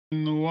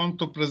want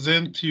to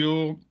present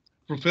you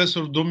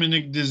Professor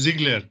Dominique de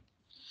Ziegler.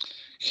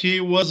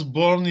 He was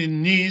born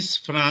in Nice,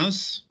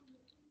 France,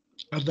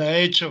 at the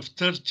age of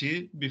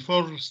 30,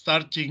 before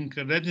starting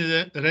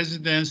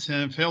residency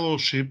and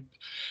fellowship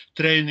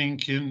training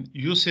in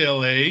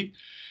UCLA.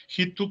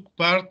 He took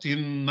part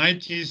in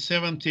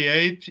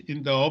 1978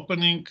 in the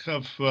opening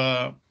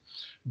of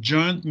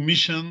joint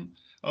mission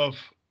of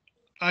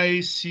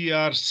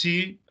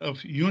ICRC of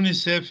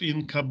UNICEF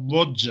in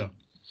Cambodia.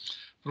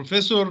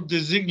 Professor de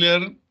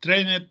Ziegler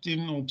trained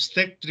in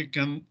obstetric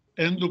and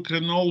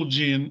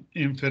endocrinology and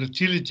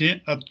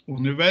infertility at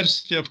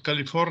University of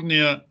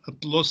California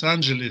at Los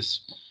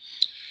Angeles.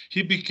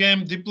 He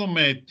became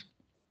diplomat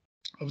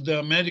of the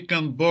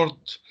American Board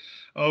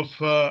of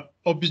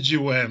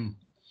OBGYN.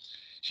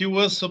 He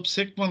was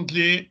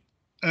subsequently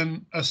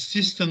an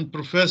assistant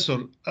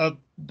professor at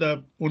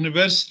the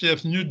University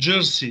of New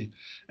Jersey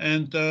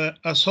and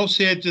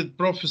associated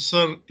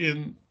professor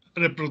in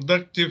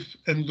reproductive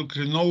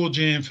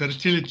endocrinology and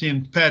fertility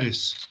in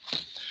Paris.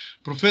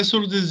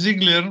 Professor de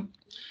Ziegler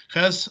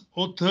has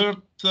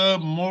authored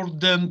more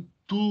than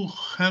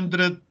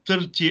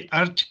 230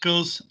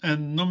 articles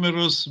and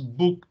numerous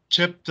book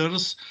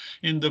chapters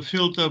in the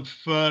field of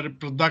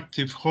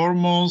reproductive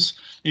hormones,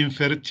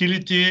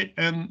 infertility,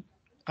 and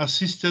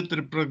assisted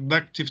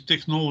reproductive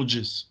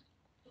technologies.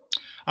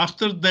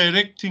 After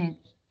directing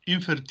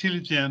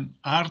infertility and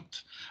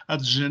art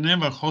at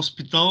Geneva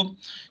Hospital,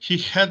 he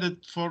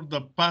headed for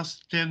the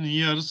past 10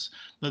 years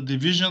the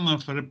Division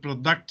of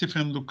Reproductive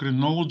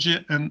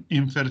Endocrinology and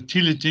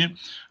Infertility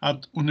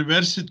at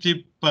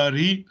Université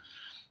Paris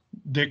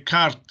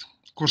Descartes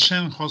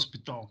Cochin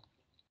Hospital.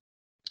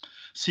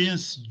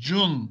 Since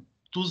June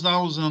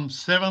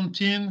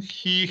 2017,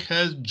 he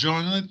has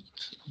joined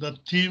the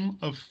team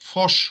of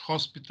Foch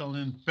Hospital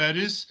in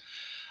Paris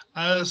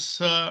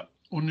as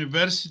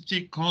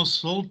university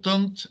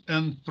consultant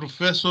and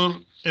professor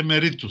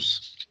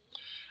emeritus.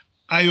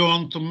 I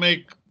want to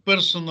make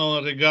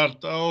personal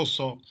regard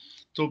also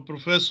to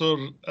Professor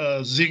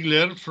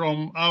Ziegler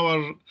from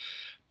our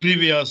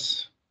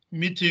previous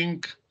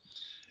meeting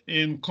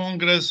in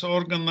Congress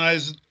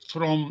organized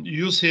from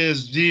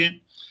UCSD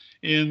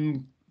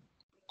in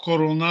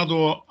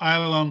Coronado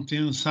Island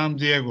in San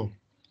Diego.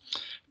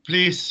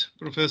 Please,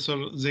 Professor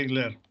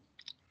Ziegler.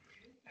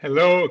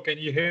 Hello, can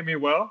you hear me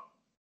well?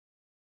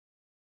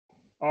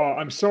 Oh,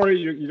 I'm sorry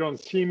you don't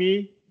see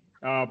me,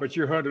 but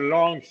you heard a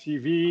long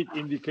CV. It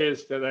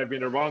indicates that I've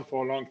been around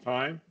for a long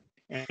time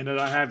and that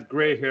I have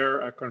gray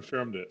hair. I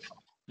confirm this.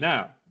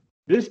 Now,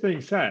 this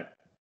being said,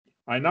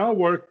 I now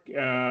work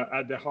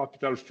at the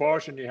Hospital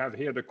Foch, and you have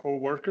here the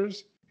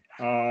co-workers.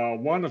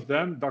 One of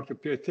them, Dr.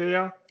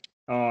 Pietea,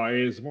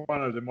 is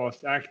one of the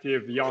most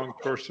active young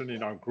person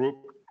in our group,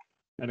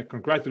 and I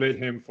congratulate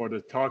him for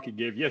the talk he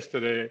gave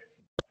yesterday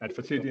at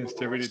Fertility and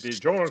Sterility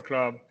Journal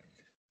Club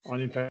on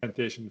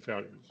implantation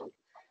failures.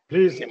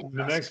 Please,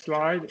 the next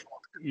slide,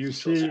 you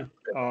see,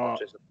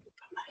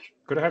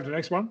 could I have the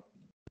next one?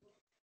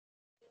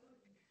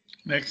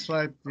 Next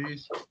slide,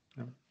 please.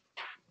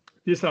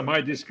 These are my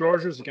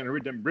disclosures. You can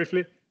read them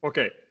briefly.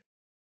 Okay.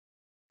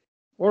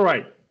 All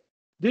right.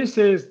 This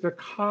is the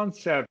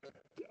concept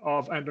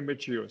of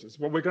endometriosis.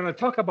 What we're going to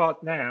talk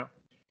about now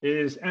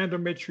is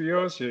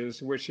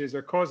endometriosis, which is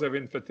a cause of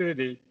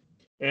infertility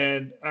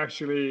and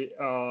actually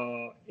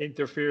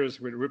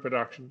interferes with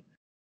reproduction,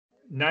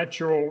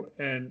 natural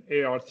and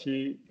ART.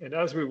 And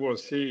as we will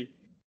see,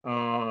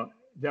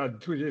 there are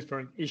two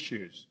different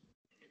issues.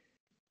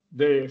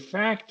 The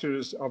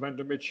factors of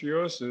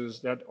endometriosis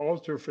that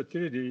alter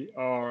fertility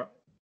are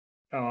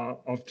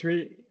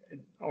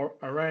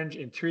arranged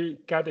in three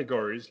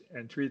categories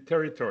and three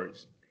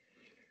territories.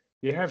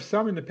 You have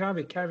some in the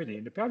pelvic cavity.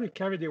 In the pelvic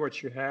cavity,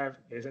 what you have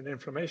is an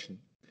inflammation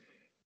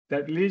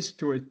that leads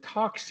to a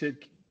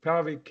toxic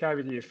pelvic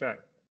cavity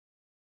effect.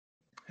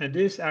 And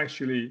this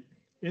actually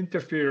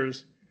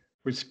interferes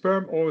with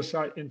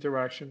sperm-oocyte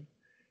interaction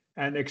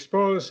and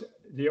exposes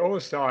the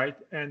oocyte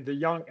and the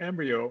young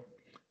embryo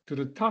to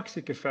the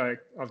toxic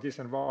effect of this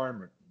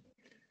environment.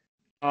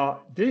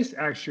 This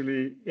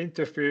actually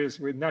interferes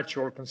with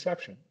natural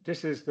conception.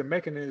 This is the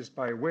mechanism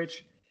by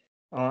which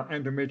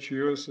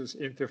endometriosis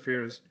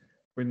interferes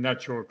with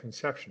natural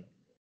conception.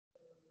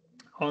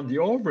 On the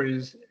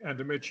ovaries,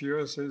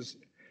 endometriosis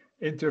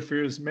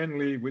interferes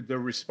mainly with the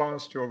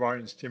response to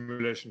ovarian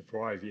stimulation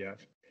for IVF.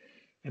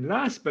 And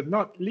last but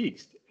not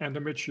least,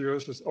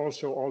 endometriosis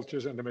also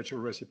alters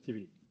endometrial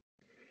receptivity.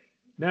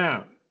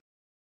 Now,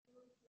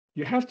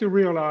 you have to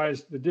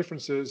realize the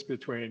differences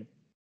between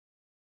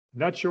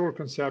natural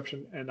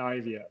conception and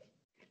IVF.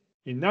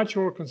 In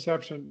natural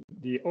conception,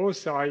 the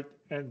oocyte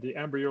and the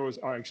embryos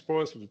are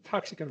exposed to the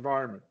toxic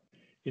environment.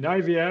 In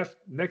IVF,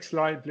 next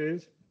slide,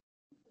 please.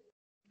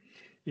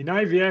 In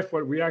IVF,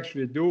 what we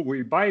actually do,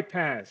 we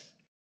bypass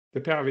the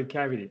pelvic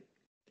cavity.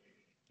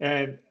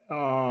 And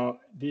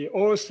the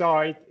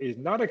oocyte is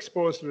not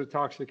exposed to the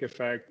toxic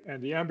effect,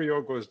 and the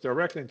embryo goes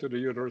directly into the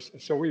uterus.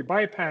 So we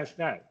bypass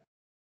that.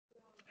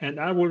 And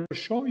I will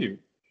show you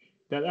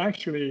that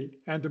actually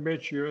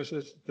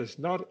endometriosis does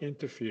not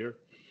interfere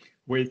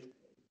with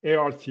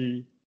ART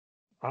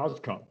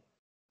outcome.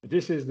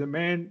 This is the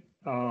main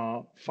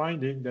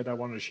finding that I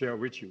want to share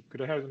with you.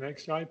 Could I have the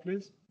next slide,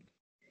 please?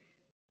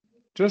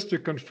 Just to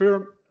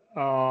confirm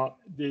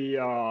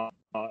the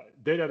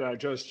data that I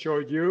just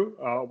showed you,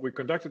 we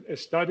conducted a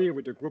study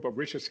with a group of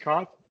Richard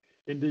Scott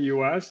in the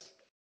US.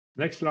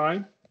 Next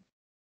slide.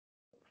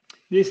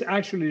 This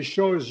actually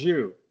shows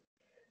you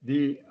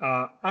the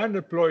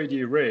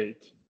aneuploidy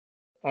rate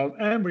of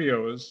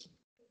embryos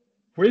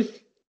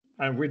with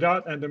and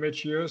without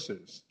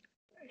endometriosis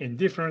in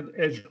different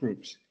age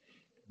groups.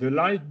 The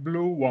light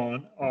blue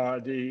one are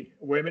the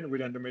women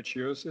with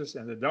endometriosis,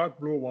 and the dark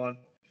blue one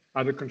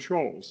are the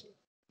controls.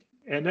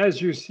 And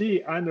as you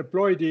see,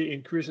 aneuploidy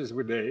increases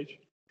with age,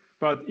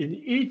 but in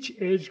each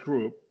age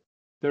group,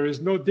 there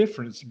is no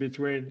difference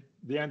between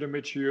the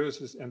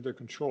endometriosis and the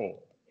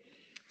control.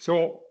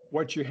 So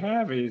what you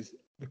have is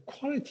the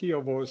quality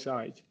of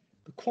oocytes,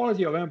 the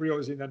quality of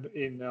embryos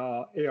in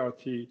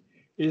ART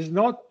is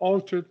not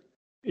altered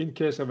in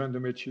case of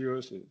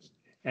endometriosis.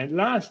 And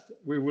last,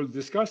 we will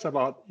discuss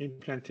about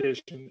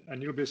implantation,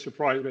 and you'll be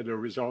surprised by the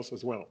results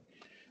as well.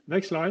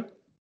 Next slide.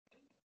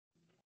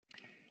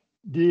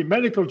 The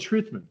medical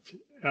treatment.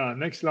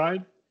 Next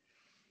slide.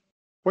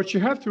 What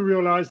you have to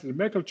realize, the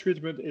medical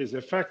treatment is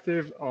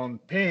effective on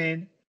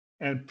pain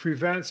and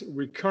prevents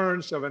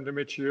recurrence of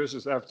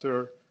endometriosis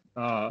after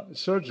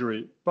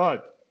surgery,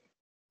 but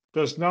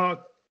does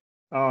not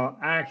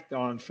act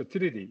on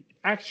fertility.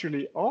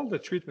 Actually, all the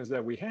treatments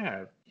that we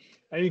have,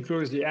 that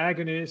includes the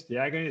agonist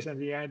and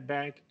the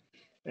adbank,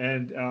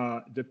 and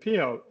the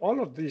pill,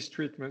 all of these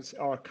treatments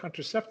are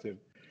contraceptive.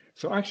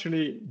 So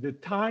actually, the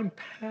time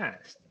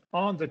passed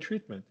on the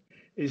treatment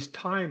is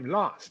time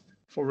lost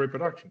for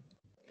reproduction.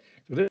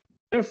 So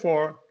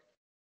therefore,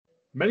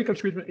 medical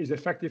treatment is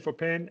effective for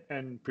pain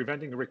and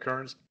preventing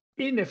recurrence,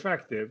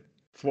 ineffective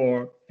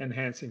for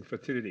enhancing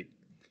fertility.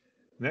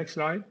 Next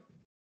slide.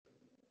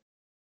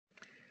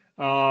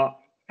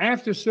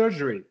 After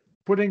surgery,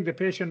 putting the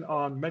patient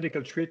on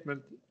medical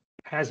treatment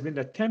has been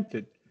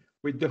attempted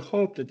with the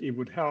hope that it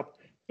would help.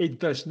 It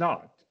does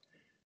not.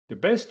 The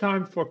best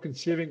time for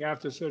conceiving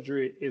after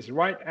surgery is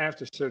right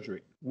after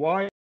surgery.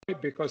 Why?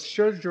 Because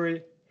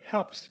surgery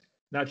helps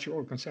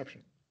natural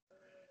conception.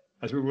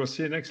 As we will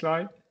see, next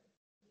slide.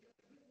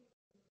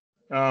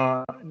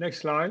 Next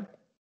slide.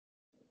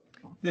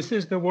 This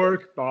is the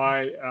work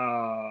by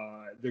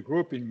the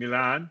group in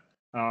Milan,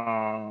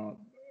 Paolo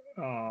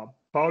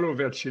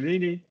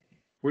Vercellini,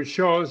 which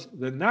shows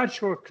the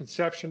natural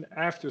conception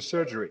after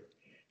surgery.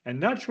 And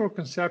natural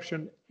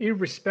conception,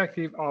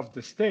 irrespective of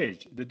the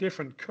stage, the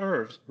different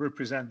curves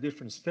represent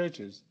different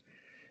stages.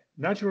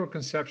 Natural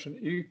conception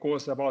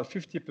equals about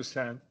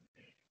 50%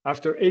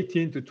 after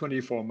 18 to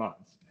 24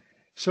 months.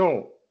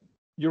 So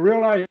you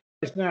realize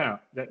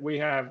now that we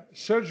have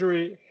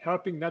surgery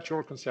helping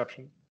natural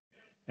conception,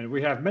 and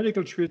we have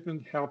medical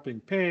treatment helping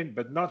pain,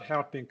 but not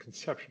helping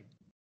conception.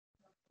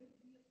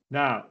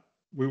 Now,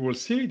 we will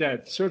see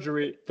that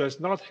surgery does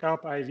not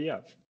help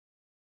IVF.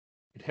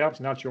 It helps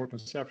natural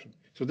conception.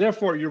 So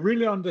therefore, you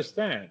really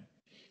understand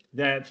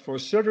that for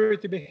surgery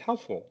to be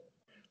helpful,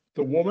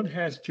 the woman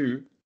has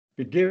to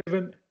be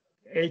given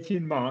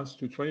 18 months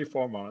to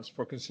 24 months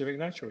for conceiving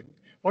naturally.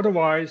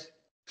 Otherwise,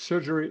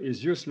 surgery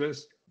is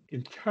useless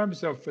in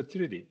terms of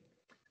fertility.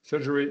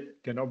 Surgery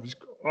can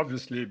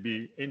obviously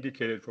be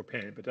indicated for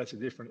pain, but that's a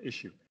different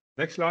issue.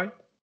 Next slide.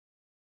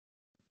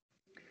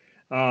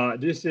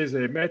 This is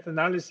a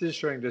meta-analysis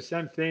showing the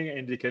same thing,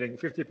 indicating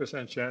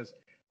 50% chance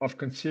of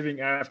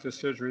conceiving after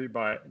surgery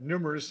by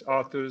numerous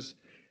authors,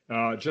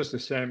 just the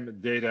same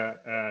data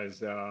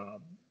as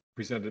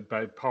presented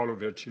by Paolo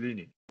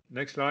Vercellini.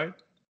 Next slide.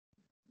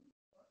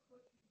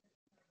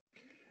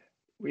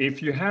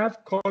 If you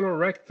have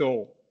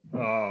colorectal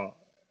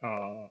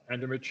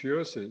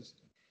endometriosis,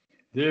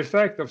 the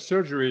effect of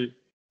surgery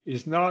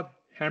is not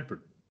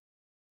hampered.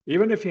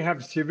 Even if you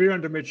have severe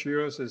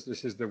endometriosis,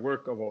 this is the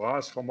work of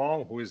Horace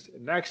Roman, who is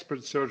an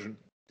expert surgeon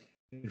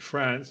in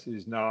France.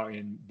 He's now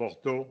in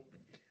Bordeaux.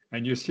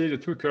 And you see the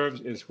two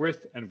curves is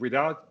with and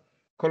without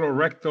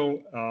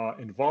colorectal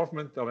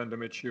involvement of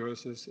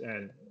endometriosis.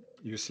 And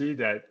you see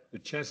that the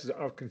chances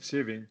of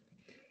conceiving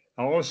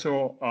are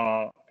also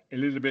a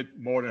little bit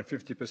more than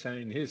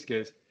 50% in his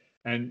case.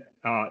 And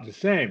the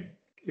same,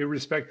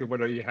 irrespective of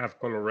whether you have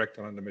colorectal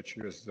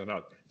endometriosis or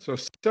not. So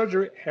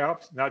surgery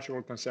helps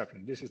natural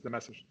conception. This is the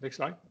message. Next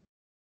slide.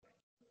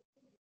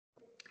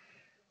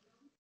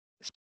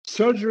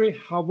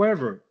 Surgery,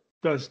 however,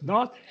 does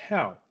not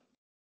help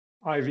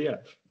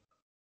IVF.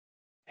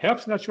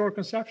 Helps natural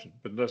conception,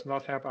 but does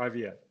not help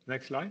IVF.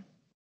 Next slide.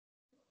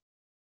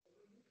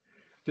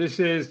 This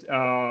is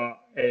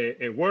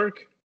a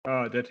work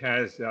that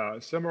has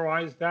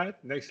summarized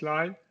that. Next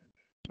slide.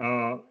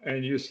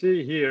 And you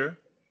see here,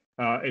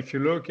 if you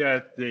look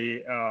at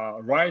the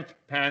right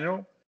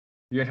panel,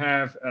 you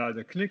have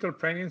the clinical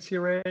pregnancy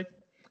rate.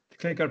 The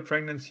clinical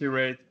pregnancy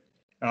rate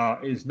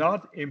is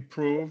not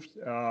improved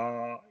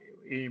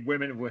in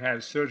women who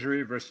have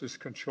surgery versus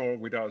control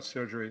without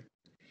surgery.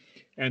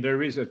 And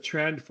there is a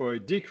trend for a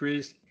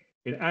decrease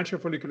in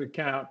antifollicular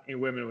count in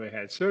women who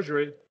had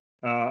surgery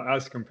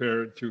as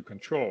compared to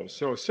control.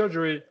 So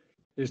surgery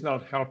is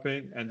not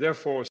helping, and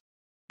therefore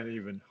can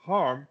even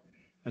harm,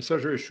 and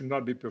surgery should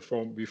not be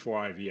performed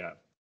before IVF.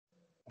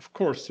 Of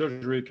course,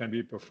 surgery can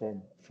be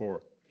performed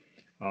for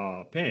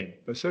pain,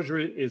 but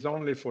surgery is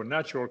only for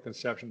natural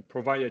conception,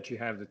 provided you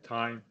have the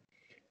time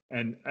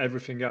and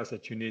everything else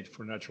that you need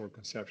for natural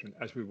conception,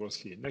 as we will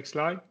see. Next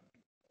slide.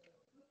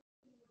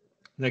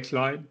 Next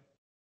slide.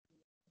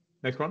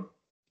 Next one.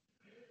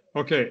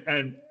 Okay,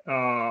 and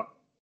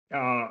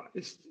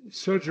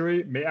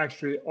surgery may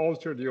actually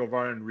alter the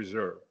ovarian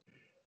reserve.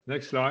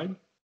 Next slide.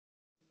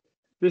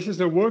 This is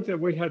the work that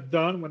we had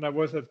done when I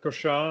was at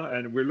Cochin,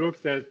 and we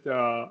looked at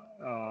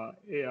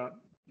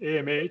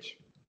AMH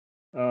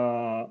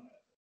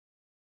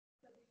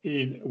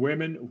in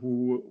women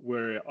who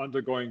were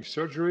undergoing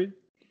surgery.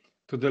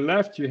 To the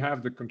left, you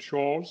have the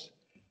controls,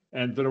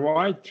 and the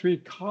right three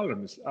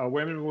columns are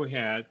women who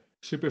had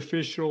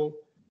superficial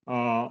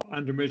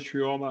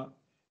endometrioma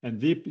and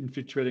deep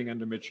infiltrating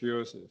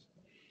endometriosis.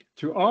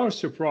 To our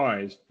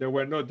surprise, there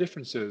were no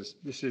differences.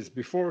 This is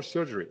before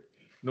surgery,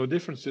 no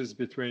differences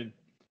between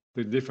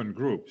the different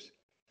groups.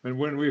 And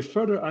when we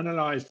further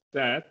analyzed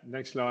that,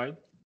 next slide,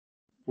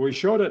 we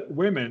show that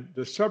women,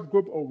 the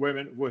subgroup of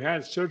women who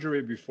had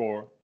surgery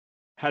before,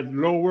 had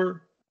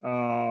lower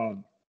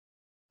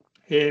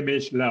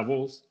AMH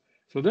levels.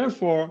 So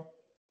therefore,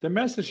 the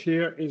message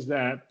here is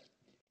that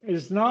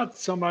it's not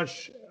so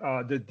much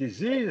the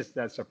disease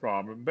that's a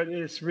problem, but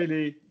it's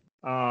really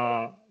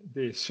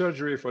the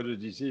surgery for the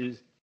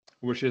disease,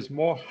 which is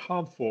more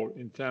harmful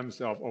in terms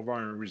of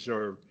ovarian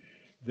reserve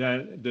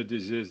than the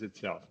disease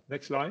itself.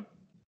 Next slide.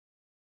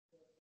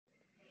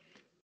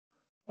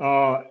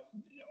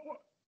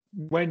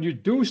 When you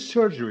do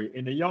surgery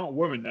in a young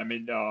woman, I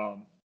mean,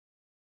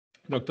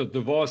 Dr.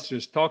 DeVos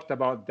just talked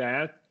about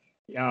that.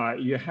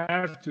 You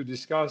have to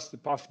discuss the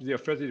possibility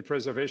of fertility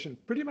preservation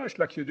pretty much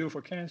like you do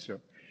for cancer.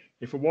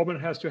 If a woman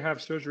has to have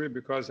surgery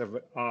because of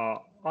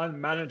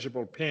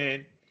unmanageable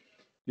pain,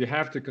 you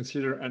have to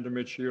consider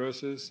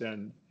endometriosis.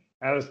 And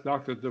as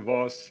Dr.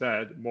 DeVos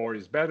said, more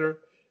is better.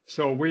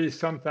 So we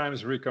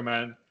sometimes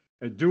recommend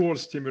a dual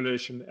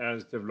stimulation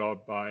as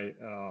developed by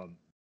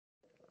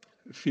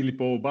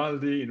Filippo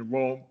Baldi in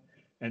Rome,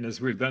 and as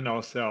we've done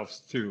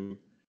ourselves too.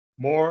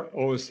 More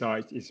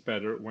oocytes is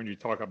better when you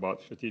talk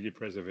about fertility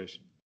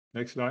preservation.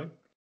 Next slide.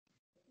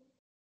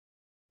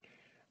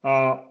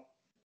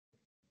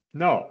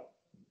 No,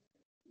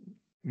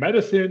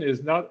 medicine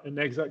is not an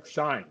exact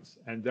science,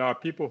 and there are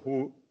people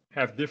who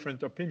have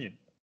different opinion.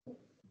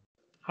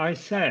 I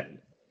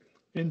said,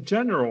 in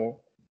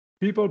general,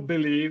 people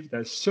believe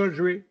that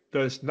surgery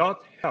does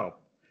not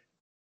help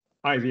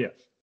IVF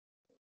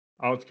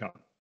outcome.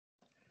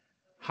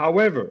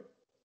 However,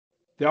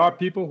 there are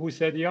people who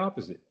say the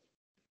opposite.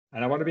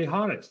 And I want to be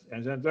honest.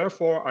 And then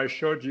therefore, I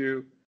showed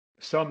you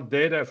some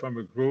data from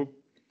a group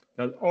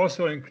that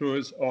also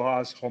includes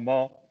Horace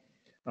Roman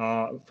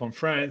from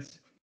France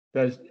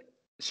that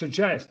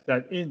suggests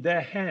that in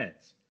their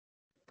hands,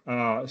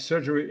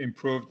 surgery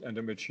improved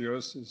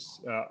endometriosis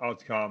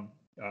outcome,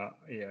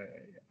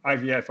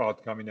 IVF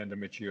outcome in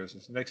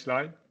endometriosis. Next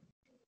slide.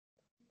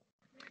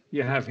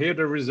 You have here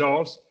the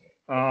results.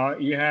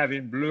 You have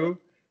in blue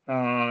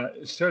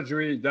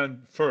surgery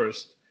done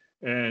first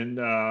and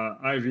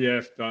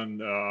IVF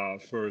done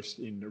first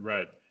in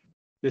red.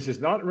 This is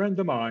not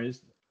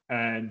randomized,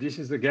 and this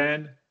is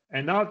again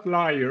an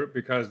outlier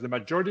because the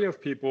majority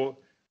of people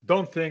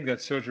don't think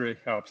that surgery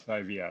helps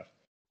IVF.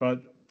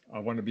 But I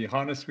want to be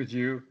honest with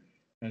you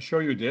and show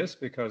you this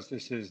because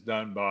this is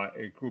done by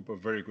a group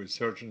of very good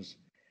surgeons,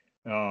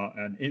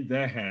 and in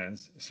their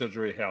hands,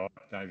 surgery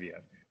helped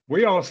IVF.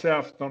 We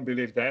ourselves don't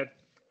believe that,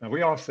 and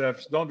we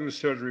ourselves don't do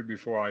surgery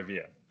before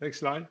IVF. Next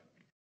slide.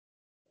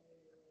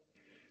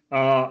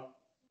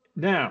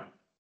 Now,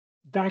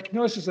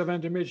 diagnosis of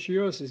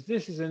endometriosis,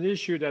 this is an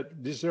issue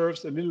that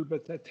deserves a little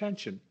bit of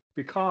attention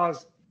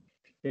because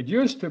it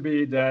used to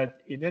be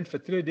that in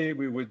infertility,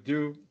 we would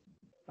do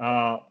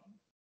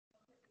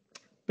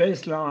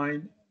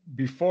baseline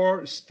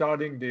before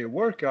starting the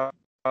workup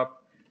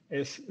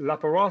is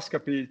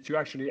laparoscopy to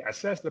actually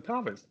assess the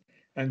pelvis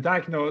and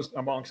diagnose,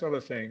 amongst other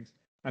things,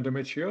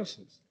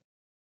 endometriosis.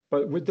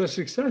 But with the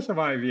success of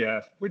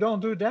IVF, we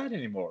don't do that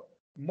anymore.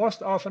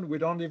 Most often, we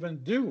don't even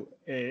do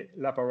a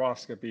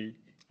laparoscopy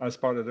as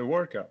part of the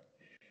workup.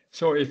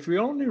 So if we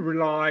only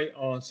rely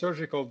on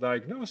surgical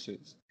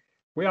diagnosis,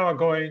 we are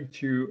going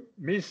to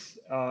miss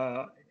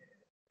a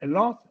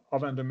lot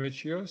of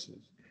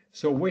endometriosis.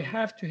 So we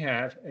have to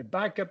have a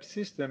backup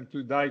system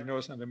to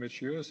diagnose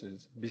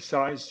endometriosis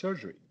besides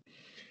surgery.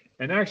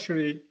 And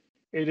actually,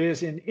 it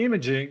is in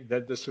imaging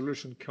that the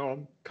solution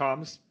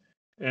comes.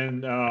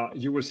 And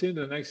you will see in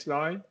the next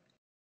slide.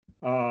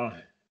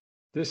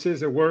 This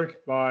is a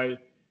work by,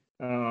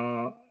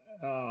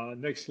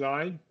 next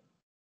slide.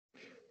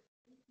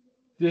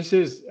 This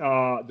is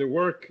the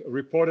work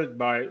reported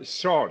by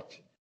SART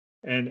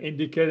and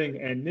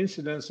indicating an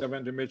incidence of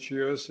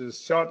endometriosis.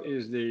 SART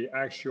is the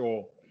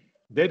actual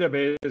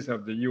database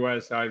of the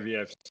US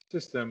IVF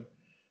system.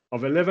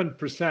 of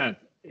 11%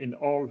 in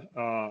all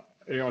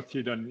ART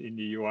done in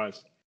the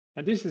US.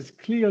 And this is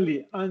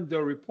clearly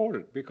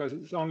underreported because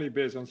it's only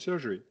based on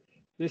surgery.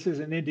 This is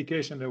an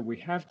indication that we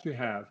have to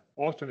have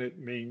alternate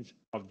means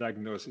of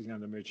diagnosing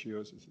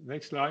endometriosis.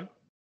 Next slide.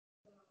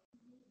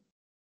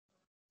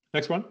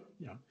 Next one.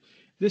 Yeah.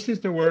 This is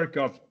the work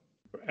of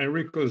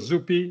Enrico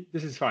Zuppi.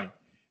 This is fine.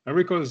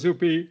 Enrico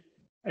Zuppi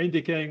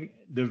indicating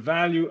the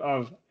value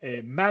of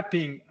a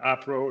mapping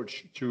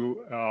approach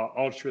to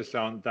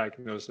ultrasound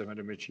diagnosis of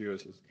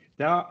endometriosis.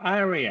 There are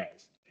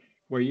areas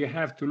where you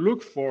have to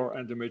look for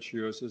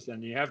endometriosis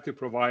and you have to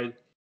provide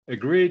a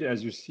grid,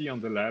 as you see on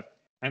the left,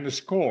 and a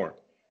score.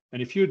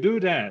 And if you do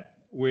that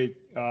with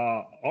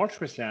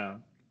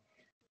ultrasound,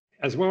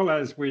 as well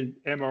as with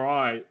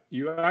MRI,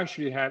 you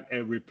actually have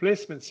a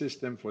replacement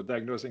system for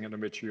diagnosing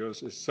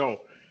endometriosis.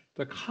 So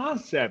the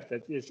concept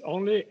that it's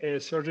only a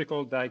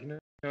surgical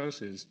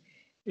diagnosis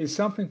is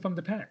something from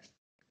the past,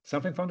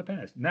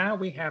 Now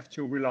we have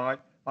to rely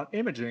on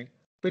imaging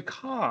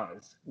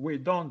because we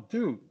don't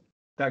do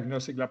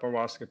diagnostic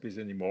laparoscopies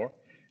anymore.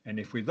 And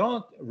if we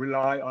don't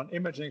rely on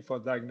imaging for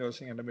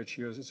diagnosing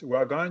endometriosis, we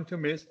are going to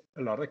miss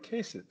a lot of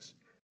cases.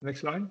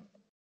 Next slide.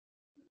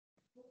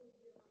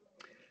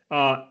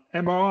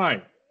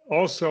 MRI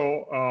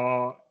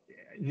also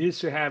needs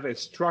to have a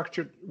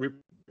structured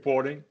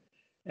reporting,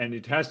 and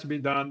it has to be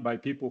done by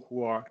people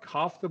who are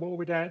comfortable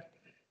with that.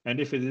 And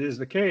if it is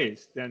the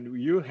case, then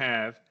you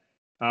have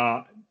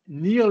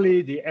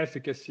nearly the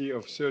efficacy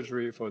of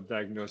surgery for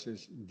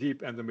diagnosis,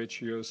 deep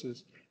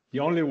endometriosis. The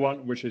only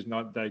one which is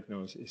not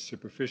diagnosed is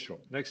superficial.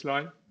 Next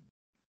slide.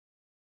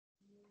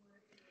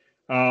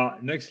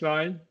 Next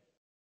slide.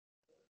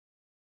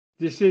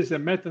 This is a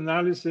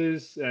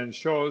meta-analysis and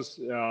shows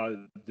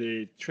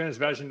the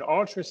transvaginal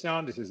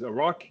ultrasound. This is a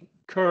rock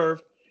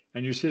curve,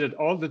 and you see that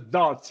all the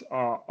dots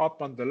are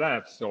up on the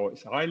left. So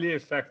it's highly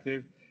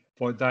effective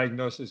for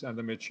diagnosis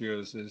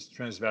endometriosis,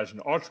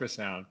 transvaginal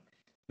ultrasound.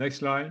 Next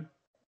slide.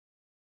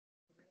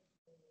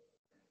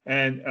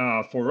 And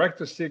for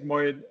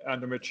rectosigmoid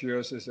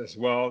endometriosis as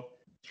well,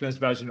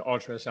 transvaginal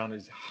ultrasound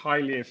is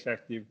highly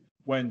effective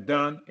when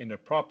done in a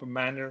proper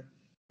manner,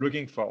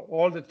 looking for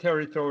all the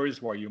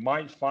territories where you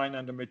might find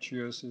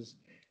endometriosis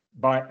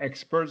by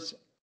experts'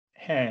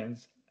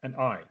 hands and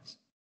eyes.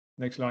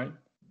 Next slide.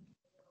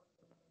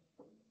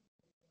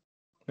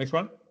 Next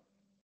one.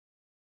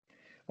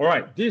 All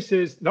right, this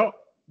is, no,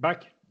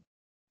 back.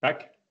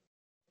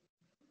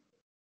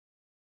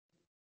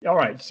 All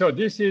right, so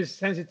this is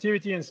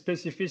sensitivity and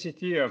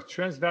specificity of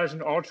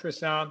transvaginal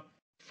ultrasound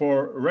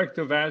for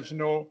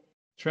rectovaginal,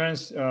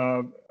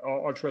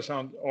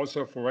 ultrasound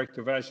also for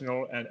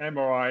rectovaginal, and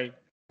MRI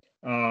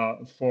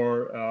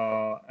for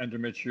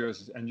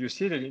endometriosis. And you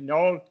see that in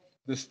all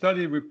the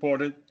study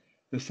reported,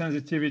 the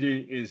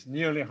sensitivity is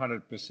nearly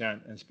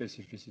 100% and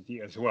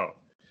specificity as well.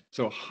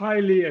 So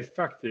highly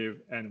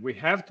effective, and we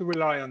have to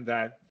rely on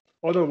that.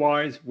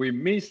 Otherwise, we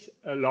miss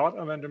a lot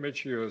of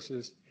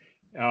endometriosis.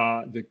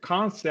 The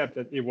concept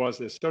that it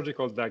was a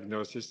surgical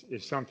diagnosis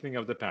is something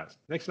of the past.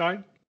 Next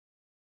slide.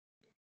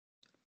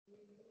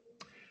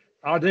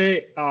 Are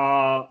they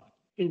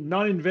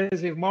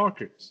non-invasive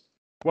markers?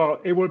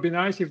 Well, it would be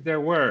nice if there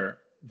were.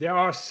 There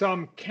are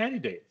some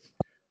candidates,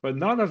 but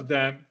none of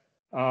them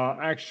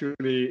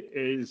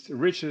actually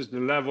reaches the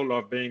level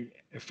of being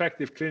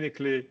effective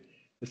clinically.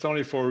 It's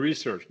only for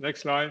research.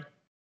 Next slide.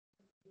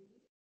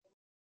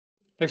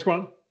 Next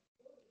one.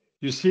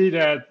 You see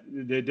that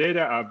the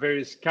data are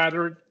very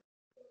scattered.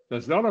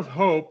 There's a lot of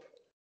hope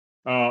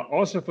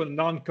also for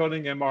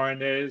non-coding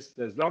mRNAs.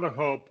 There's a lot of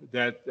hope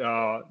that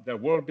there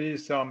will be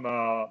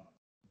some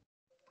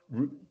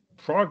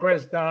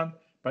progress done.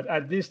 But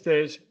at this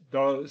stage,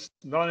 those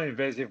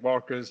non-invasive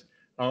markers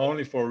are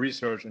only for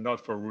research and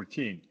not for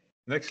routine.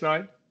 Next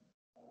slide.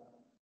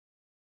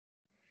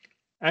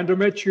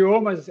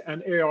 Endometriomas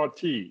and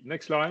ART.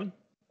 Next slide.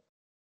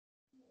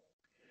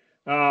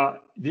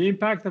 The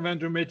impact of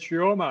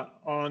endometrioma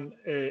on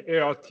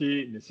ART,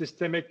 the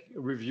systemic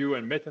review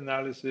and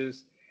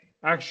meta-analysis,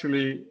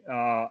 actually,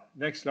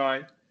 next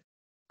slide.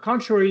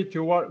 Contrary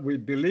to what we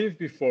believed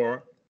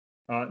before,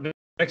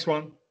 next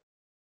one.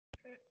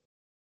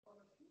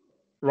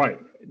 Right,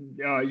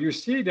 you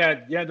see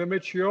that the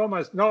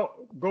endometriomas, no,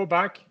 go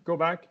back.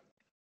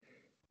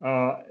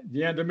 The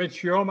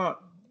endometrioma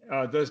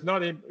does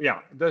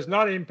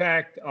not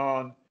impact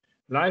on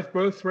live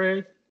birth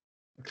rate,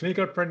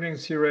 clinical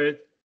pregnancy rate.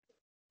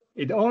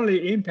 It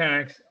only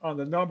impacts on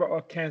the number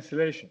of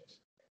cancellations.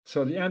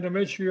 So the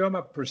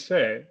endometrioma per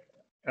se,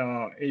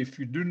 if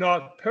you do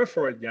not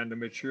perforate the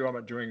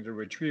endometrioma during the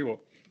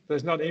retrieval,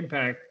 does not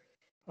impact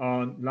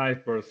on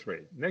live birth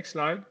rate. Next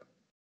slide.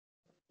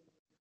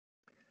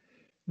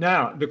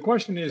 Now, the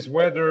question is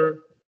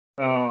whether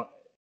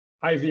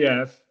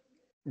IVF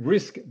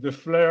risks the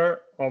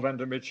flare of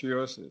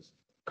endometriosis.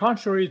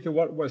 Contrary to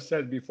what was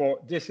said before,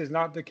 this is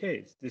not the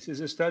case. This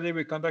is a study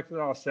we conducted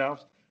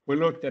ourselves. We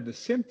looked at the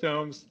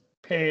symptoms,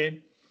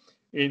 pain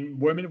in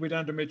women with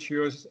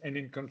endometriosis and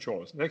in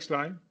controls. Next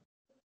slide.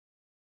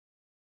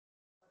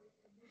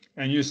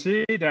 And you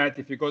see that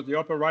if you go to the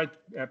upper right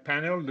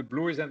panel, the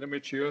blue is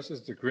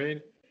endometriosis, the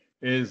green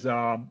is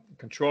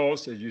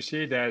controls. So you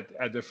see that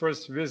at the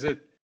first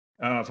visit,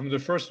 from the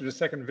first to the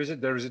second visit,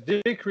 there is a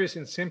decrease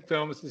in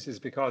symptoms. This is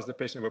because the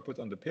patient were put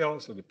on the pill,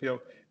 so the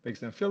pill makes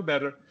them feel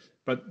better.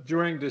 But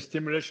during the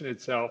stimulation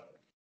itself,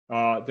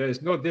 there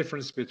is no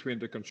difference between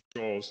the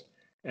controls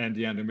and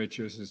the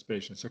endometriosis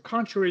patient. So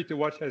contrary to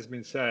what has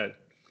been said,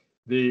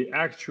 the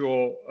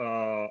actual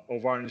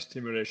ovarian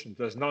stimulation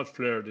does not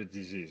flare the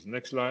disease.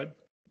 Next slide.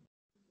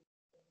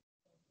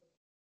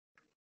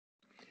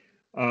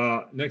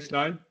 Next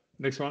slide.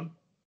 Next one.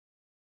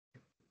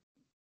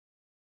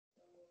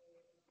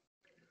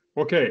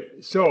 Okay,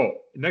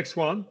 so next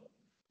one.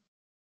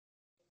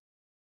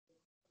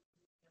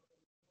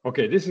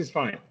 Okay, this is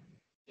fine.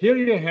 Here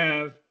you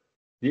have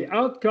the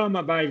outcome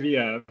of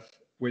IVF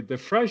with the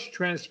fresh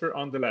transfer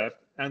on the left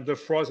and the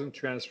frozen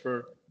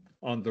transfer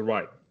on the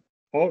right.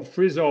 All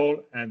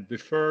freeze-all and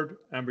deferred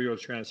embryo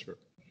transfer.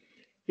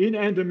 In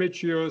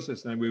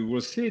endometriosis, and we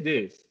will see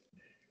this,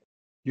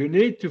 you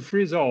need to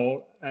freeze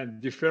all and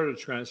defer the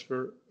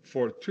transfer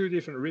for two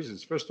different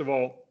reasons. First of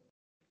all,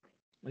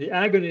 the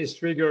agonist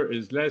trigger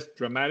is less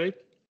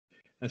dramatic.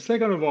 And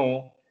second of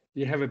all,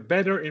 you have a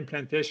better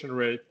implantation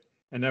rate.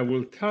 And I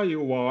will tell you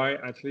why,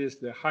 at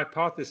least the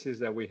hypothesis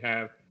that we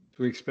have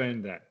to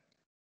explain that.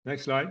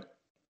 Next slide.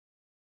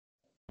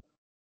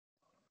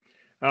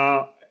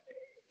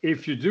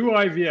 If you do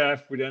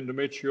IVF with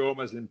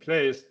endometriomas in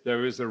place,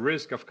 there is a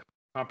risk of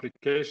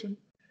complication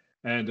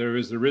and there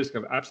is a risk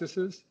of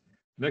abscesses.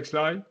 Next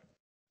slide.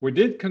 We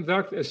did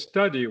conduct a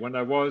study when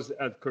I was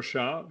at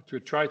Cochin to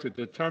try to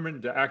determine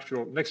the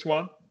actual, next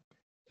one,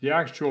 the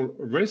actual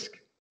risk.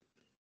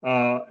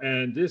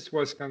 And this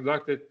was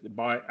conducted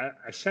by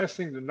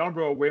assessing the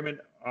number of women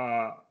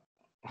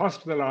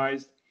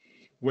hospitalized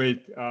with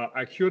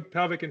acute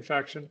pelvic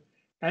infection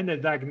and a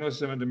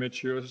diagnosis of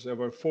endometriosis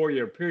over a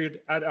 4-year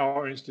period at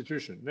our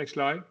institution. Next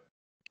slide.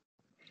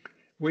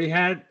 We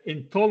had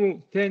in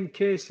total 10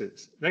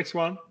 cases. Next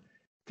one,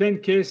 10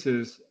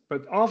 cases.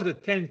 But of the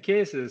 10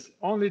 cases,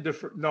 only the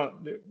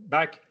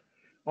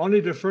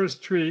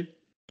first 3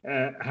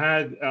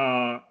 had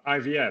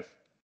IVF.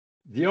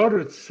 The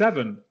other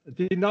 7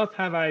 did not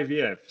have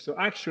IVF. So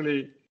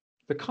actually,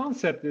 the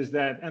concept is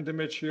that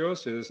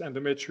endometriosis,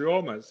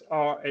 endometriomas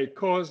are a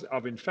cause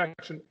of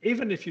infection,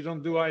 even if you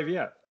don't do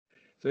IVF.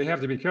 So you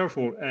have to be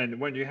careful. And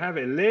when you have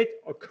a late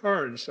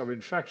occurrence of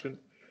infection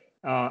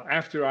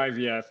after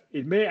IVF,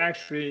 it may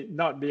actually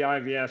not be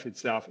IVF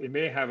itself. It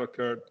may have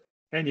occurred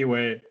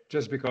anyway,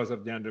 just because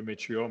of the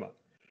endometrioma.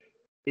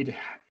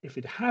 If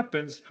it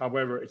happens,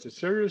 however, it's a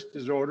serious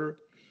disorder.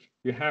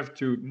 You have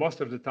to,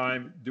 most of the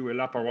time, do a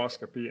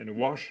laparoscopy and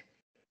wash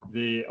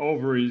the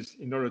ovaries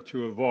in order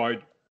to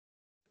avoid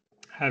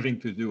having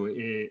to do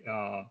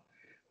a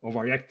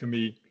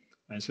ovariectomy.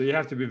 And so you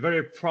have to be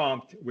very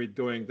prompt with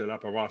doing the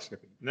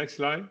laparoscopy. Next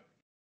slide.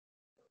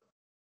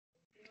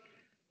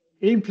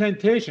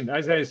 Implantation,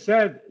 as I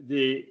said,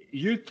 the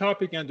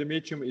eutopic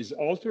endometrium is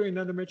altered in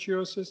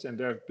endometriosis, and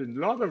there have been a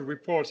lot of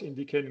reports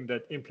indicating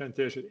that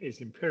implantation is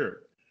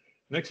impaired.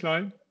 Next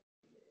slide.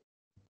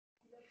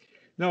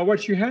 Now,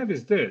 what you have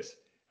is this.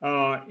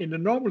 In the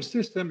normal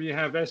system, you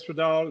have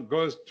estradiol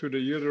goes to the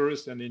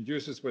uterus and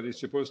induces what it's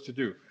supposed to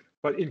do.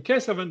 But in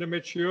case of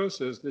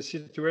endometriosis, the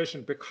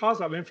situation, because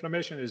of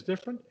inflammation, is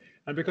different,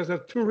 and because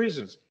of 2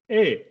 reasons.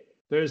 A,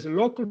 there is a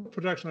local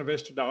production of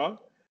estradiol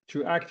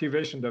to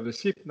activation of the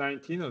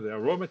CYP19 or the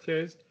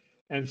aromatase.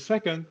 And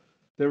second,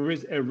 there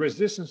is a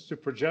resistance to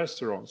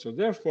progesterone. So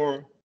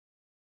therefore,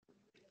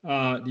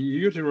 the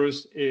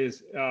uterus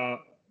is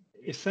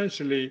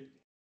essentially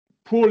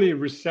poorly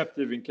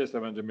receptive in case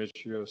of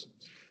endometriosis.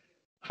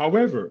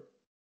 However,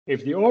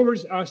 if the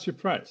ovaries are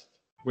suppressed,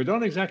 we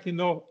don't exactly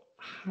know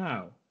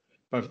how,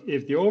 but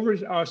if the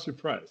ovaries are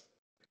suppressed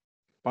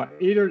by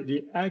either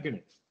the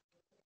agonist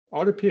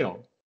or the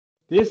pill,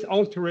 this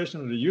alteration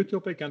of the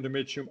eutopic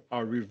endometrium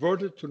are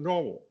reverted to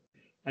normal.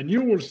 And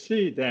you will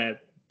see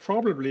that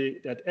probably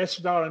that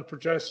estradiol and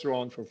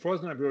progesterone for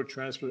frozen embryo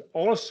transfer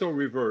also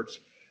reverts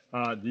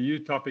the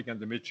eutopic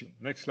endometrium.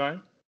 Next slide.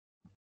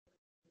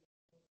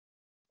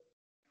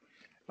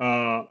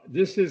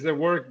 This is the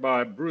work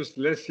by Bruce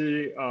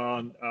Lessy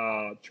on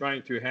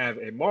trying to have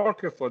a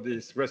marker for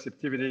this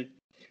receptivity.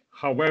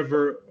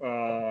 However,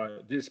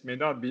 this may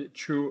not be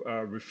true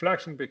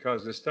reflection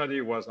because the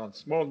study was on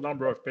small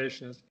number of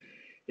patients.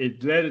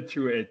 It led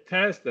to a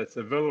test that's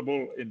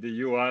available in the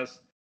US,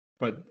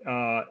 but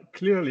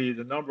clearly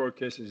the number of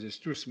cases is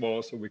too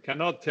small, so we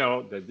cannot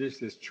tell that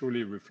this is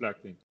truly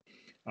reflecting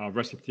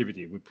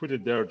receptivity. We put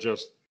it there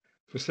just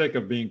for sake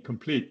of being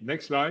complete.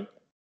 Next slide.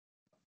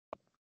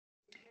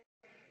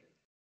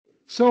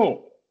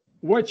 So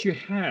what you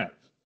have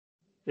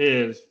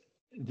is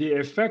the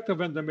effect of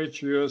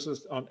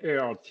endometriosis on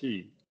ART.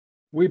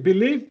 We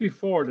believed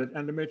before that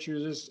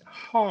endometriosis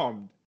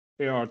harmed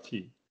ART.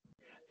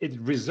 It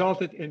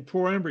resulted in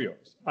poor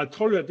embryos. I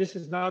told you that this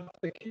is not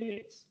the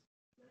case.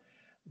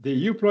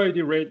 The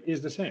euploidy rate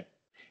is the same.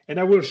 And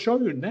I will show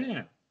you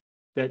now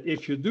that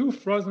if you do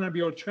frozen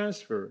embryo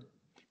transfer,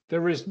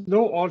 there is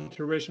no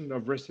alteration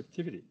of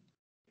receptivity.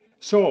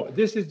 So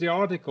this is the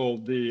article,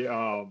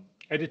 the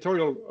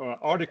editorial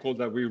article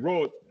that we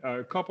wrote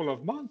a couple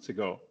of months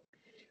ago.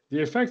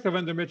 The effect of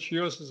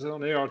endometriosis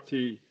on ART,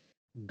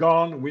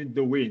 gone with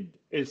the wind.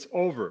 It's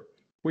over.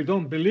 We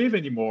don't believe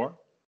anymore,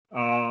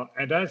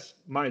 and that's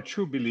my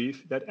true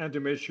belief, that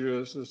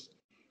endometriosis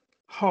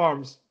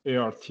harms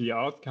ART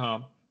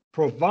outcome,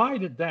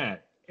 provided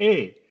that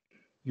A,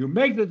 you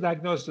make the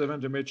diagnosis of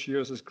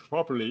endometriosis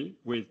properly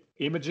with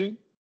imaging,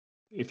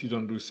 if you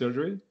don't do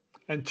surgery,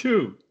 and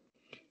two,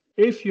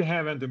 if you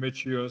have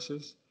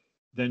endometriosis,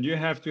 then you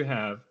have to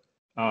have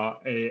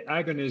a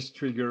agonist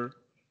trigger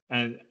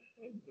and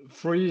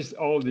freeze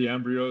all the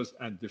embryos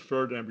and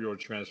deferred embryo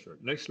transfer.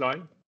 Next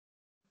slide.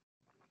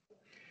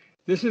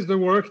 This is the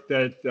work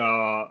that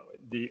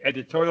the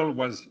editorial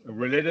was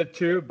related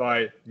to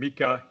by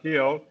Mika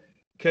Hill,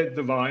 Kate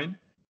Devine,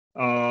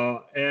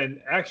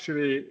 and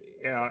actually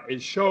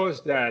it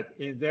shows that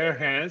in their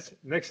hands,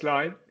 next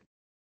slide,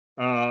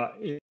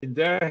 in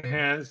their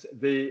hands,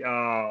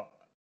 the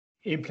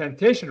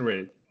implantation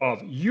rate of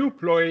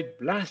euploid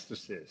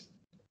blastocyst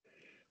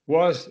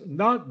was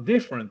not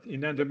different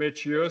in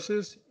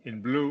endometriosis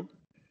in blue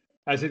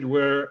as it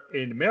were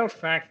in male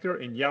factor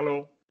in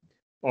yellow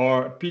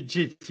or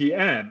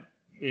PGTM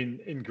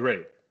in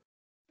gray.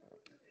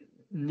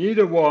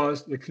 Neither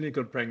was the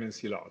clinical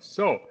pregnancy loss.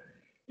 So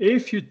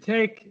if you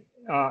take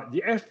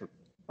the effort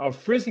of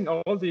freezing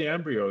all the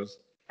embryos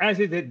as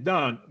it is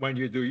done when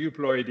you do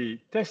euploidy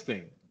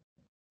testing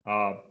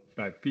by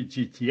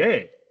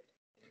PGTA,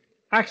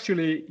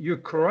 actually you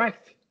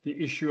correct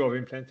the issue of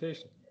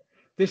implantation.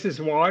 This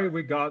is why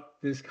we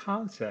got this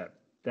concept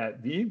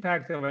that the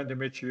impact of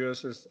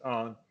endometriosis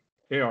on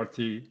ART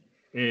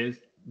is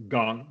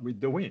gone with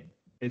the wind.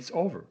 It's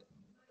over.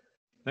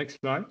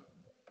 Next slide.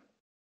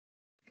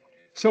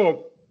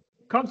 So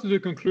come to the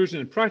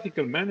conclusion in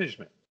practical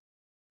management.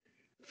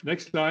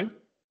 Next slide.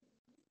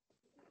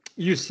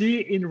 You see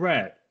in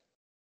red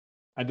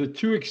at the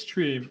two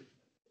extremes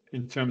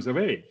in terms of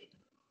age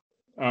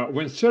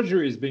when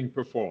surgery is being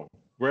performed,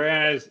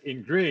 whereas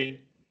in green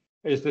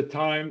is the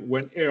time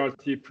when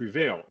ART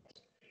prevails.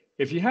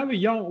 If you have a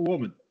young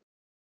woman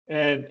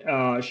and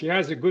she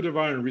has a good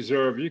ovarian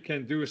reserve, you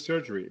can do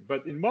surgery.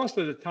 But in most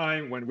of the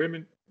time when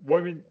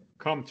women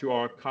come to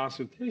our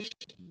consultation,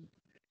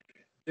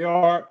 they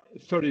are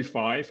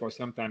 35 or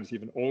sometimes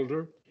even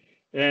older.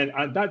 And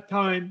at that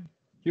time,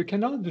 you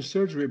cannot do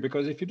surgery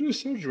because if you do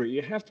surgery,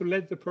 you have to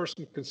let the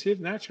person conceive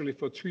naturally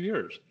for 2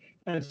 years.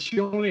 And she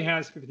only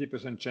has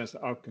 50% chance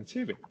of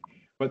conceiving.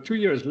 But 2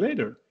 years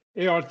later,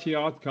 ART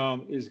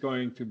outcome is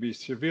going to be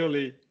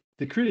severely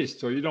decreased.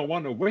 So you don't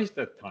want to waste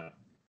that time.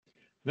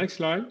 Next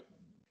slide.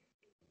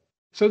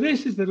 So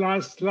this is the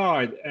last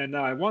slide. And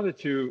I wanted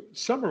to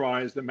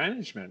summarize the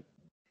management.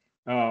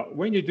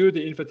 When you do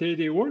the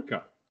infertility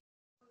workup,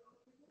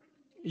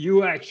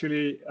 you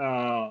actually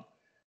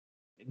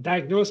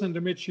diagnose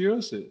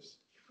endometriosis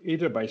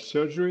either by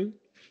surgery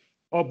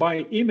or by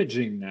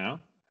imaging now.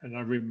 And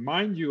I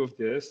remind you of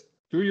this.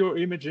 Do your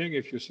imaging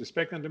if you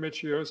suspect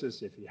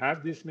endometriosis. If you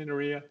have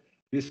dysmenorrhea,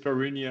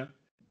 dyspareunia,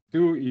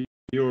 do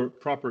your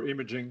proper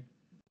imaging,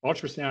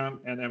 ultrasound,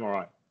 and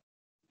MRI.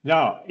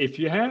 Now, if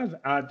you have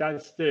at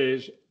that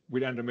stage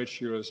with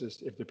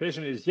endometriosis, if the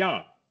patient is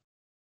young,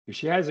 if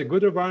she has a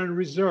good ovarian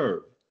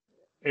reserve,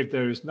 if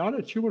there is not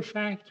a tumor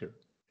factor,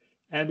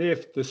 and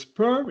if the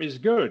sperm is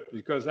good,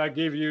 because I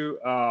give you,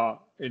 I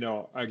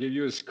give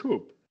you a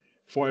scoop.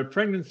 For a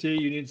pregnancy,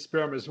 you need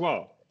sperm as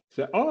well.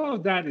 So all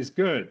of that is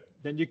good.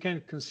 Then you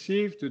can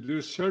conceive to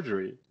do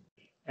surgery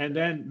and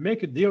then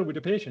make a deal with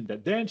the patient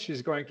that then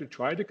she's going to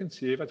try to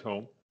conceive at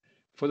home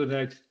for the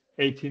next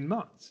 18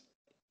 months.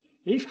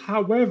 If,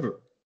 however,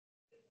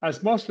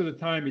 as most of the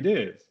time it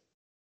is,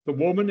 the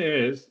woman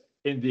is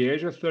in the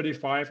age of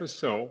 35 or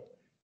so,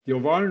 the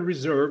ovarian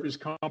reserve is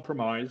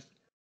compromised,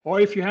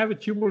 or if you have a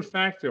tubal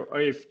factor, or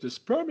if the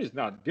sperm is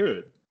not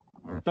good,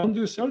 don't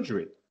do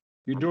surgery.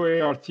 You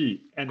do ART.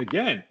 And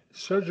again,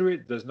 surgery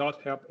does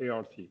not help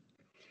ART.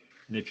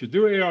 And if you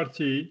do ART,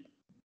 you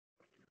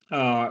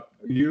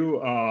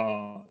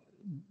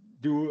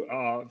do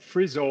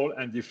freeze-all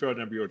and deferred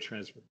embryo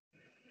transfer.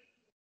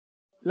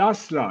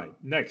 Last slide,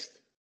 next.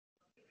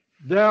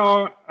 There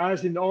are,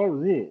 as in all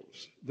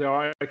rules, there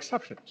are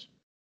exceptions.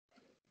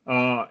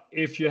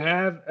 If you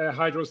have a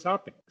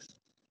hydrosalpinx,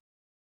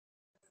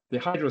 the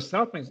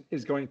hydrosalpinx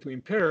is going to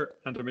impair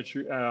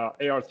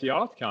ART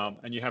outcome,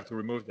 and you have to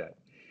remove that.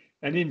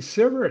 And in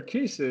severe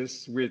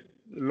cases with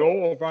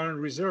low ovarian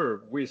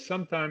reserve, we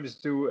sometimes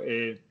do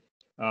a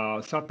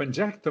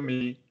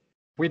salpingectomy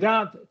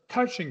without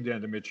touching the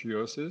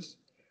endometriosis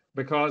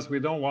because we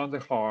don't want to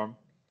harm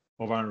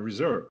ovarian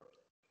reserve.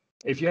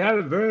 If you have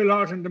a very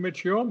large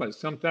endometrioma,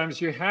 sometimes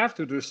you have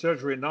to do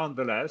surgery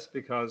nonetheless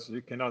because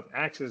you cannot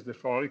access the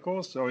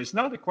follicles. So it's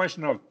not a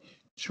question of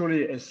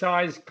truly a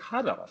size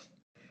cutoff,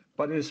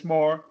 but it's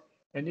more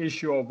an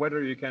issue of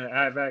whether you can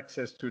have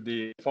access to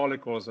the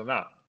follicles or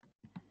not.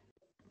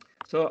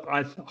 So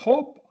I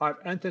hope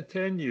I've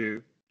entertained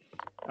you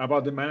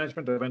about the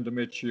management of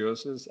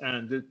endometriosis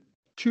and the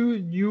two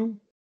new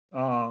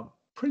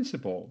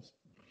principles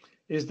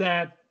is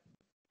that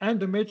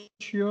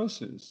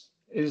endometriosis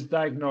is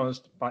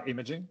diagnosed by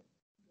imaging,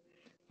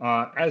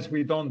 as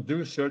we don't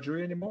do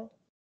surgery anymore.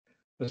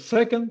 The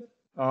second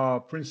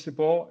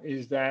principle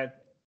is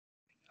that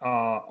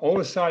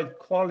oocyte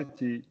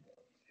quality,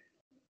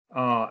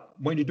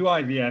 when you do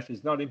IVF,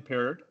 is not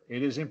impaired.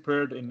 It is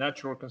impaired in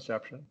natural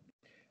conception.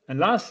 And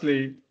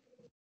lastly,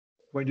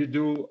 when you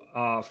do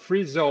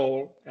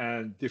freeze-all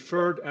and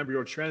deferred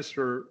embryo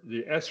transfer,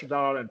 the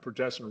estradiol and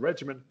progesterone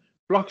regimen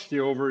blocks the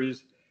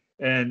ovaries,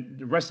 and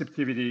the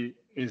receptivity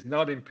is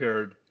not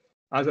impaired,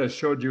 as I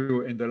showed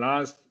you in the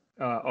last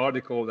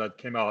article that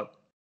came out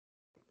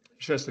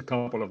just a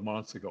couple of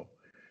months ago.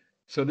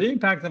 So the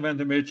impact of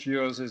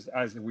endometriosis,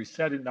 as we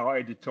said in our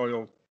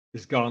editorial,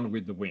 is gone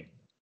with the wind.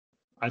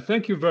 I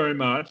thank you very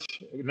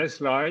much. Next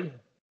slide.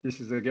 This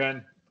is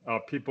again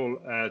people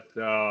at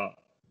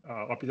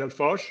Hôpital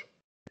Foch.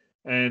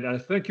 And I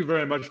thank you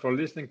very much for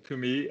listening to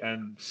me,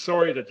 and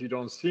sorry that you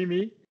don't see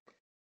me.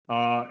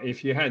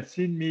 If you had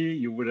seen me,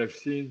 you would have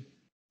seen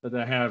that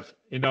I have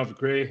enough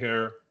gray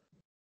hair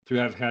to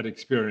have had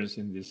experience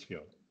in this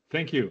field.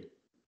 Thank you.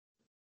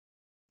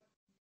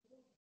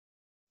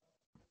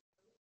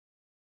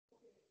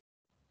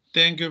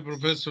 Thank you,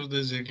 Professor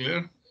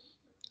Ziegler.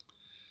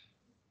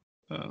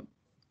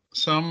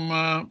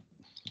 Some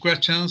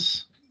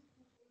questions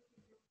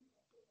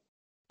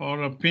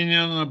or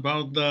opinion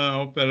about the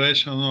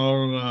operation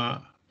or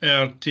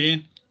ART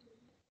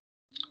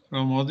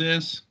from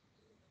audience?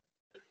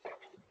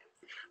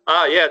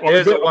 Yeah,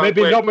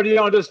 maybe nobody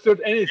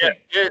understood anything.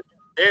 Yeah,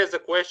 there's a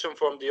question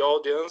from the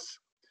audience.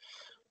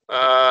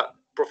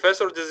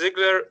 Professor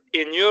Ziegler,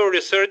 in your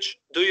research,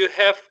 do you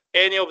have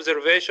any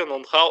observation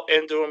on how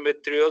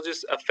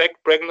endometriosis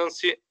affect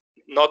pregnancy,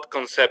 not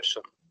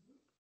conception?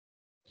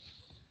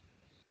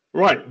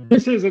 Right.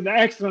 This is an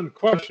excellent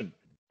question.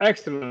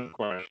 Excellent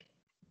question.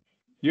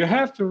 You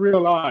have to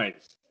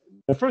realize,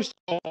 first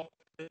of all,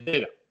 the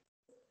data.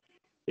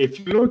 If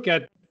you look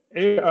at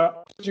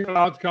surgical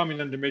outcome in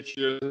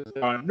endometriosis,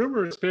 there are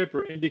numerous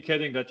papers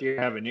indicating that you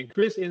have an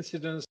increased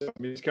incidence of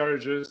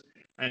miscarriages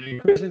and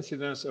increased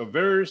incidence of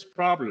various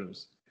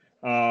problems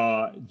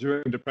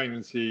during the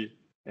pregnancy,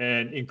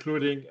 and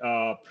including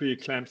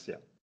preeclampsia.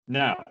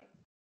 Now,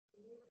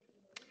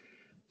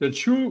 the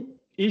true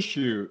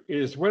issue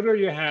is whether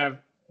you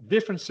have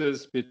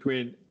differences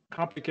between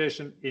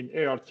complication in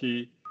ART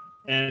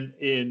and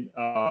in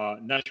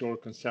natural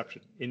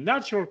conception. In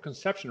natural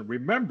conception,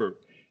 remember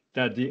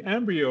that the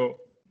embryo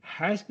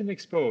has been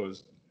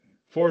exposed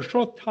for a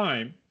short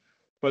time,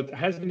 but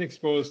has been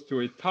exposed to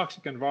a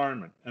toxic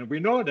environment. And we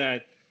know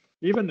that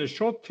even the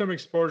short-term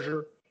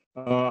exposure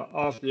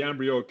of the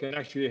embryo can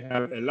actually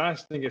have a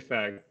lasting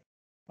effect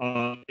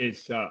on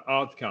its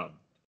outcome.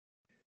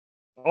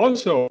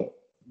 Also,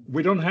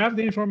 we don't have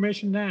the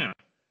information now,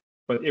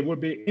 but it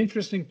would be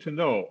interesting to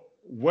know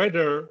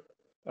whether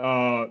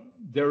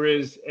there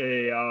is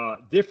a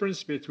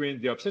difference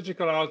between the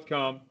obstetrical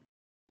outcome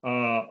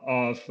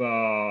of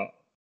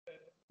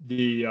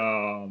the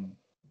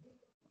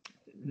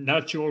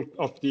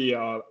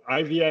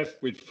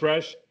IVF with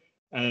fresh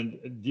and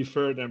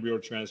deferred embryo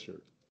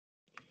transfer.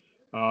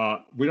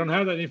 We don't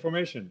have that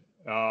information.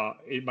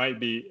 It might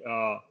be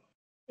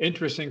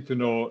interesting to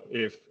know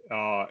if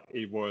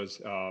it was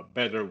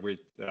better with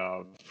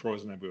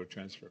frozen embryo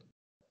transfer.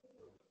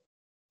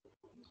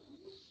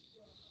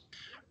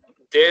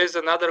 There's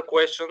another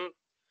question.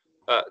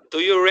 Do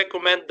you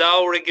recommend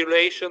DAO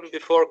regulation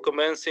before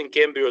commencing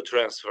embryo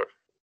transfer?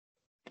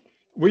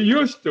 We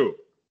used to.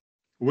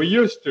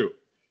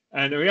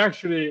 And we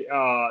actually,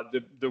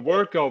 the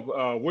work of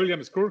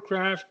William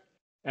Schoolcraft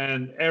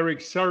and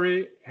Eric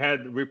Surrey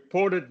had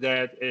reported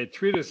that a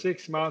 3 to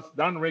 6 month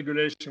down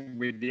regulation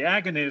with the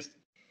agonist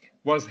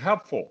was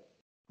helpful.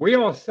 We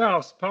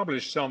ourselves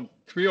published some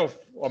 3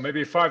 or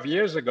maybe 5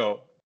 years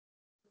ago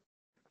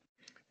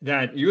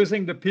that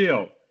using the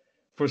pill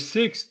for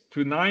 6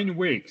 to 9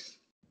 weeks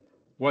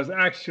was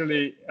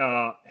actually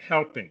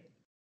helping.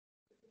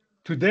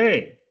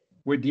 Today,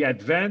 with the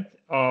advent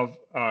of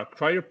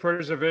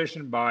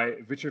cryopreservation by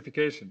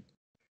vitrification,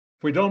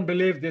 we don't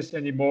believe this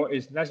anymore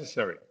is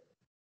necessary.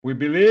 We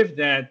believe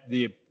that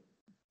the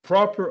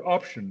proper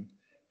option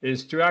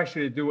is to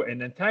actually do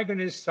an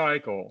antagonist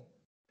cycle,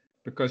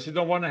 because you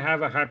don't want to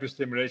have a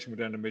hyperstimulation with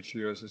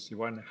endometriosis. You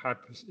want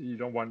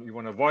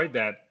to avoid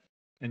that.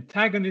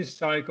 Antagonist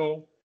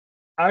cycle,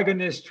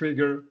 agonist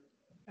trigger,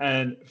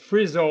 and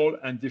freeze-all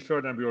and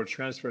deferred embryo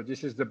transfer.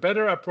 This is the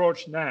better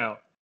approach now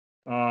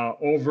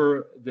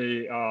over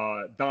the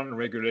down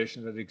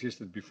regulation that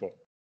existed before.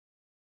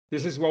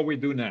 This is what we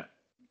do now.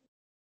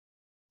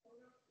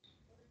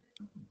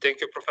 Thank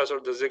you, Professor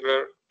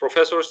Ziegler.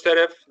 Professor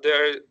Sterev,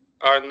 there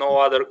are no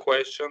other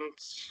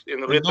questions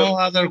in written. No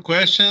other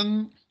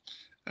question.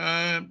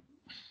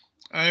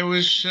 I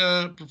wish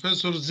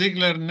Professor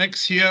Ziegler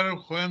next year,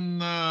 when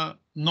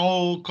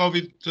no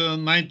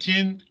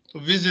COVID-19, to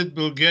visit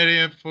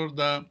Bulgaria for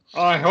the.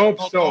 I hope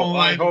so.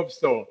 I hope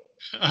so.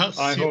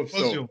 I hope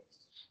so.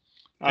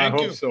 I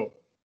hope so.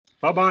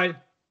 Bye-bye.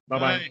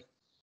 Bye-bye. Bye.